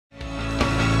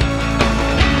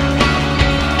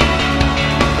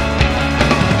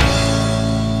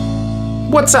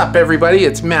What's up, everybody?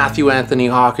 It's Matthew Anthony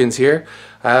Hawkins here.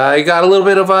 I got a little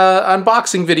bit of an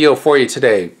unboxing video for you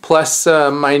today, plus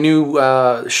my new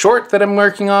short that I'm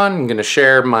working on. I'm going to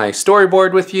share my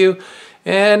storyboard with you,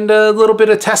 and a little bit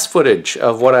of test footage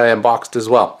of what I unboxed as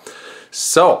well.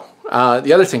 So,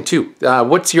 the other thing too,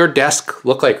 what's your desk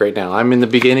look like right now? I'm in the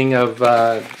beginning of,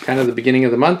 kind of the beginning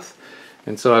of the month,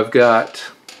 and so I've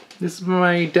got, this is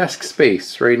my desk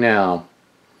space right now.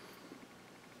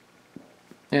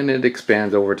 And it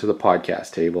expands over to the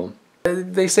podcast table.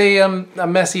 They say a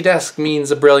messy desk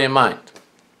means a brilliant mind.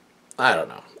 I don't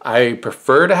know. I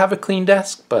prefer to have a clean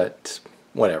desk, but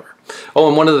whatever. Oh,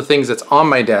 and one of the things that's on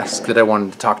my desk that I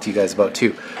wanted to talk to you guys about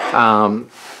too. I'm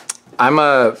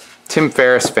a Tim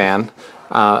Ferriss fan.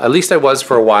 At least I was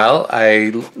for a while.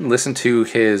 I listened to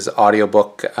his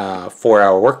audiobook,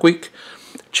 4-Hour Workweek.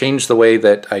 Changed the way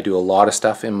that I do a lot of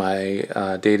stuff in my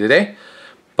day-to-day.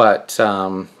 But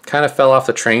kind of fell off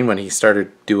the train when he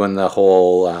started doing the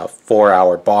whole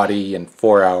 4-hour body and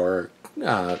 4-hour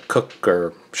cook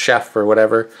or chef or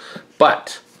whatever.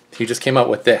 But he just came out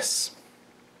with this.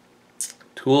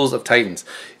 Tools of Titans.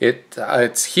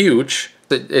 It's huge.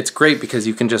 It's great because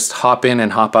you can just hop in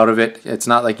and hop out of it. It's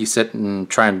not like you sit and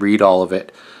try and read all of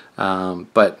it.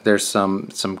 But there's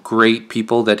some great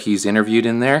people that he's interviewed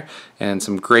in there and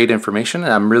some great information,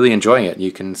 and I'm really enjoying it.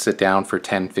 You can sit down for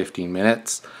 10-15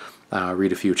 minutes,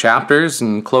 read a few chapters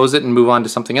and close it and move on to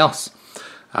something else.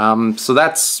 So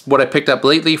that's what I picked up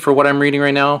lately for what I'm reading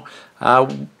right now.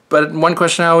 But one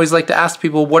question I always like to ask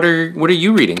people, what are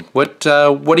you reading? What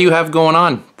do you have going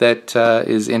on that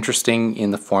is interesting in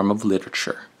the form of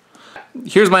literature?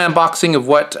 Here's my unboxing of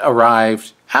what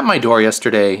arrived at my door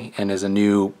yesterday and is a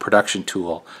new production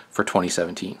tool for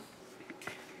 2017.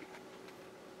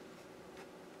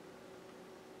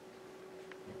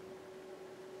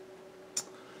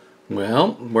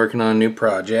 Well, working on a new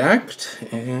project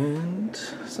and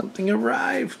something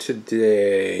arrived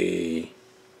today.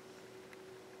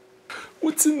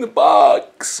 What's in the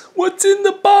box? What's in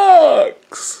the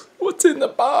box? What's in the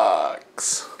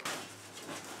box?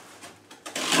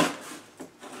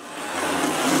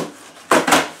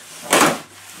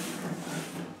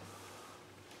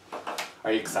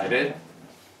 Are you excited?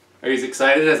 Are you as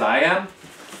excited as I am?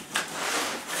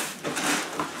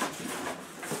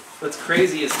 What's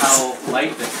crazy is how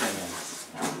light this thing is.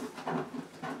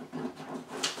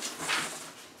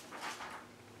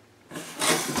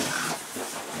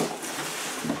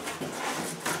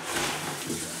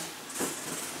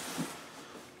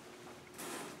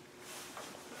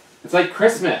 It's like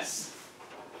Christmas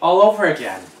all over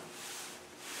again.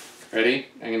 Ready?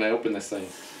 I'm gonna open this thing.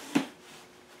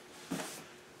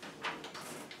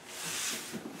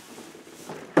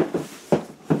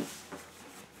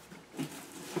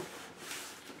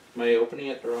 Am I opening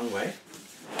it the wrong way?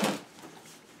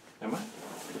 Am I?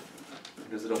 Or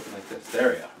does it open like this? There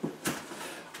we go.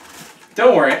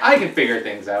 Don't worry, I can figure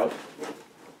things out.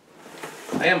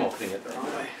 I am opening it the wrong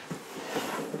way.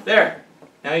 There!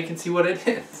 Now you can see what it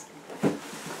is.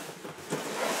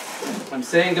 I'm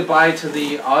saying goodbye to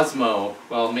the Osmo.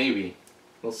 Well, maybe.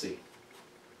 We'll see.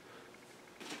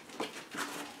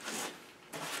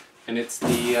 And it's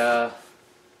the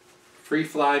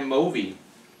Freefly Movi.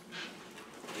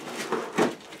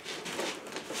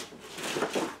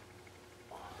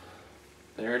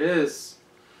 There it is.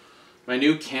 My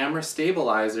new camera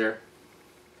stabilizer.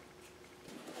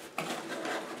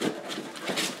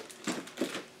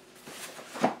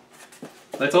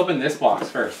 Let's open this box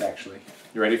first, actually.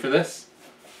 You ready for this?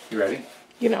 You ready?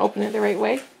 You gonna open it the right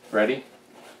way? Ready?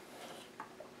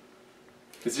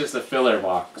 It's just a filler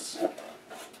box.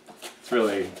 It's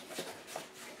really...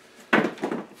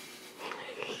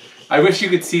 I wish you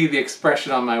could see the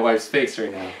expression on my wife's face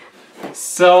right now.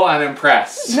 So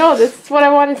unimpressed. No, this is what I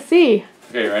want to see.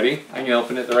 Okay, ready? I'm gonna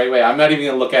open it the right way. I'm not even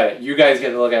gonna look at it. You guys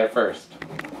get to look at it first.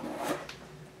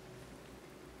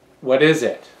 What is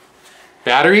it?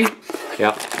 Battery?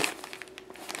 Yep.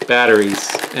 Batteries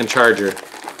and charger.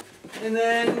 And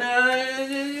then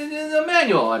the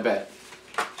manual, I bet.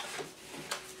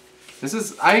 This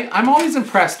is, I'm always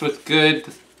impressed with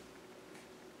good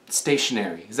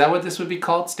stationery. Is that what this would be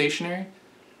called? Stationery?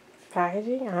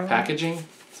 Packaging? Packaging?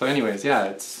 So anyways, yeah,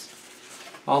 it's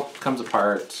all comes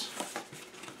apart.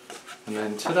 And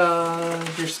then ta-da,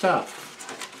 your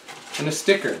stuff. And a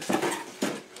sticker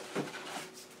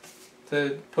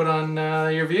to put on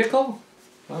your vehicle?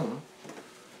 I don't know.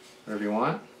 Whatever you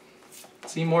want.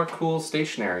 See more cool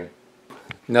stationery.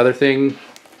 Another thing,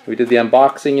 we did the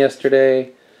unboxing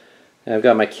yesterday. I've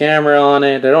got my camera on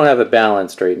it. I don't have it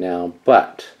balanced right now,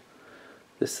 but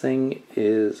this thing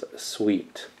is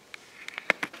sweet.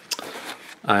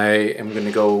 I am going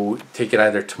to go take it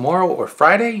either tomorrow or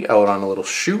Friday out on a little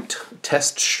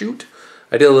test shoot.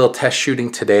 I did a little test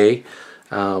shooting today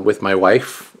with my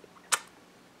wife.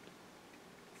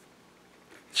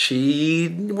 She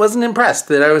wasn't impressed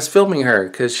that I was filming her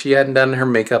because she hadn't done her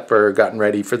makeup or gotten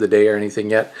ready for the day or anything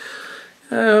yet.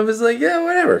 I was like, yeah,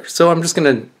 whatever. So I'm just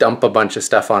going to dump a bunch of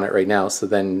stuff on it right now, so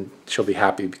then she'll be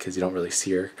happy because you don't really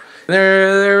see her.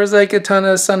 There was like a ton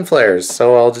of sun flares,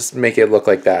 so I'll just make it look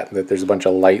like that there's a bunch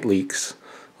of light leaks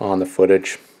on the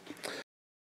footage.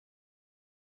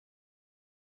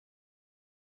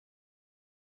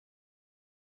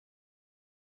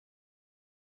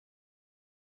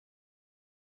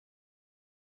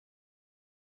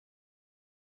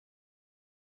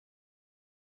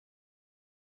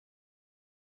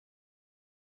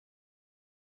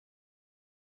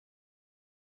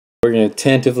 We're going to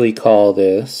tentatively call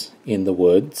this In the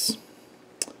Woods,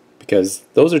 because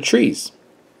those are trees.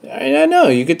 I know,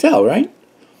 you could tell, right?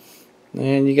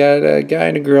 And you got a guy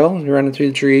and a girl running through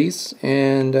the trees,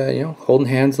 and you know, holding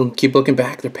hands. They'll keep looking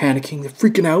back. They're panicking. They're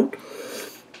freaking out.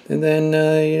 And then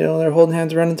you know, they're holding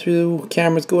hands, running through.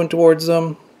 Cameras going towards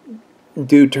them.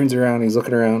 Dude turns around. He's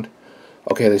looking around.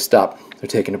 Okay, they stop. They're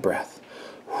taking a breath.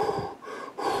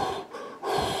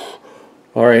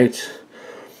 All right.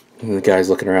 And the guy's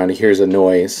looking around. He hears a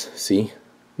noise. See?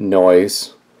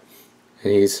 Noise.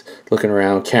 And he's looking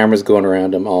around. Camera's going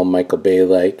around him, all Michael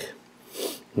Bay-like.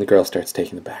 And the girl starts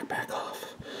taking the backpack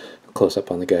off. Close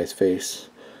up on the guy's face.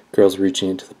 Girl's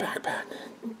reaching into the backpack.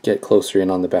 Get closer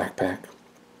in on the backpack.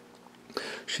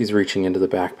 She's reaching into the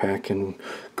backpack, and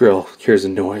girl hears a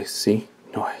noise. See?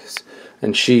 Noise.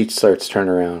 And she starts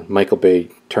turning around. Michael Bay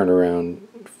turnaround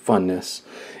funness.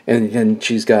 And then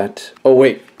she's got... Oh,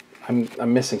 wait.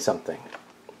 I'm missing something.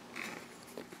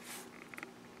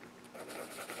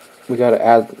 We gotta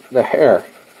add the hair.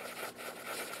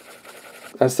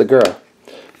 That's the girl.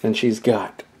 And she's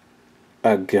got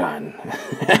a gun.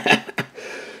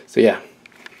 So yeah.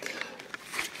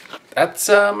 That's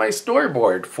my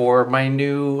storyboard for my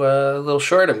new little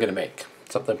short I'm gonna make.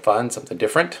 Something fun, something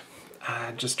different.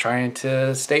 Just trying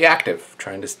to stay active.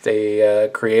 Trying to stay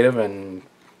creative and,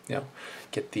 you know,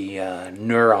 get the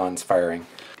neurons firing.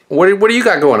 What do you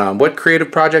got going on? What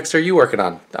creative projects are you working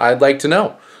on? I'd like to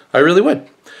know. I really would.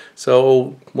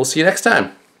 So we'll see you next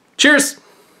time. Cheers!